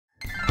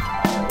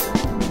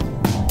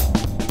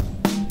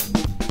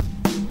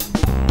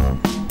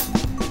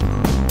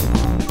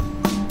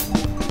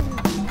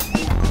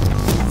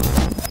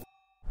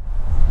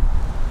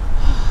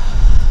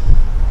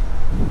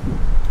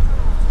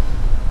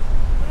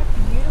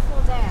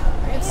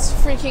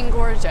freaking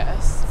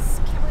gorgeous.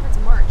 I can't believe it's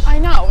March. I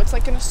know, it's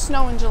like gonna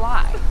snow in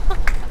July.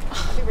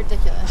 That'd be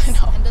ridiculous. I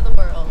know. End of the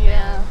world.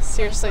 Yeah,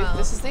 seriously, 2012.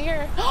 this is the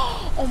year.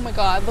 Oh my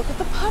god, look at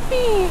the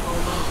puppy.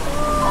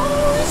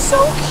 Oh, he's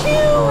so cute.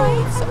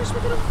 Right? I wish we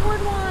could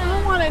afford one.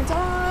 I want to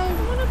die. I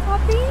want a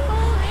puppy.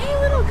 Oh, hey,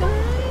 little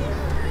guy.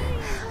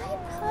 Hi,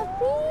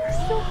 puppy.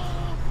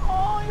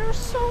 Oh, you're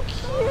so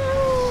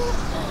cute.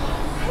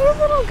 Hey,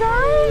 little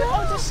guy.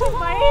 Oh, does she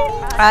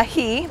bite?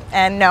 He,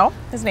 and no,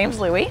 his name's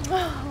Louie.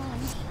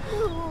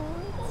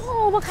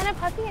 Oh, what kind of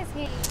puppy is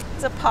he?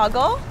 He's a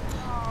puggle.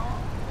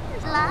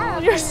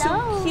 Love. You're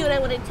so cute. I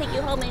want to take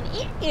you home and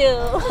eat you.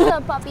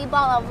 A puppy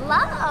ball of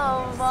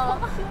love.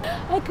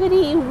 I could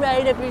eat you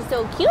right up. You're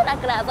so cute. I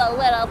could have a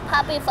little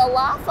puppy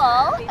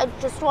falafel. I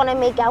just want to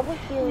make out with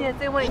you. Yes,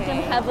 I want to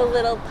have a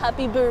little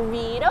puppy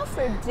burrito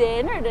for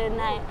dinner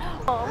tonight.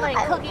 Oh, my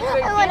cookie for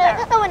dinner.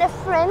 I want to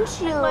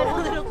French you.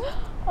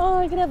 Oh,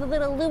 I could have a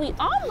little Louis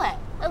omelet.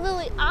 A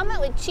Louis omelet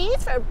with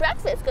cheese for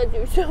breakfast because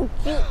you're so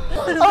cute.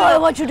 Oh, I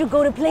want you to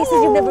go to places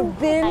you've never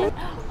been.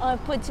 I'll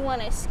put you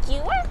on a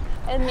skewer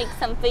and make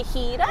some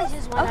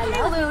fajitas.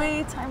 Okay,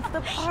 Louie, time for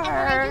the park.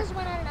 I just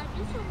want to love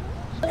you so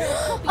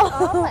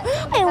much.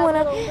 I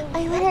wanna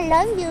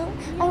love you.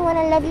 I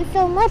wanna love you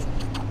so much.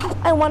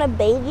 I wanna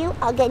bathe you.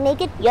 I'll get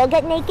naked. You'll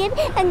get naked,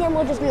 and then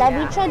we'll just love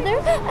each other.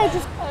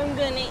 I'm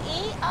gonna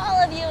eat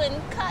all of you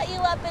and cut you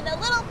up into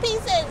little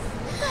pieces.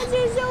 Cause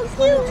you're so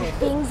cute. I wanna do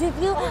things with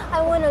you.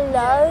 I wanna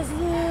love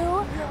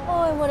you.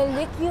 Oh, I wanna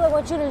lick you. I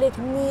want you to lick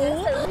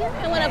me.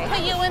 I wanna put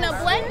you in a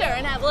blender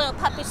and have a little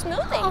puppy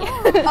smoothie.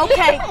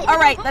 Okay, all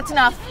right, that's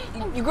enough.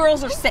 You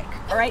girls are sick,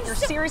 all right? You're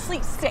seriously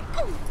sick.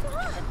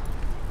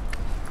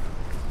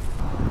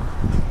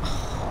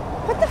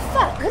 What the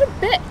fuck? What a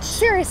bitch.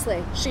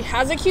 Seriously. She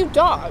has a cute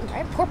dog.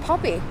 Right? Poor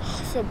puppy.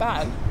 I feel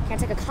bad. Can't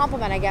take a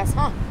compliment, I guess,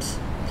 huh?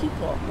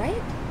 People.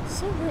 Right?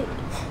 So rude.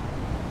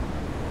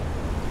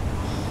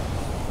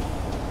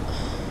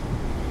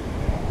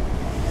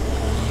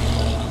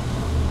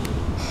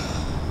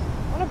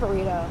 I want a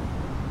burrito.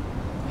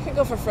 I could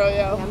go for froyo.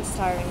 Yeah, I'm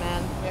starving,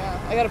 man.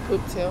 Yeah, I gotta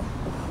poop too.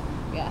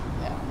 Yeah.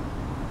 Yeah.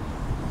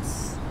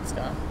 Let's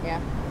go.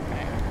 Yeah.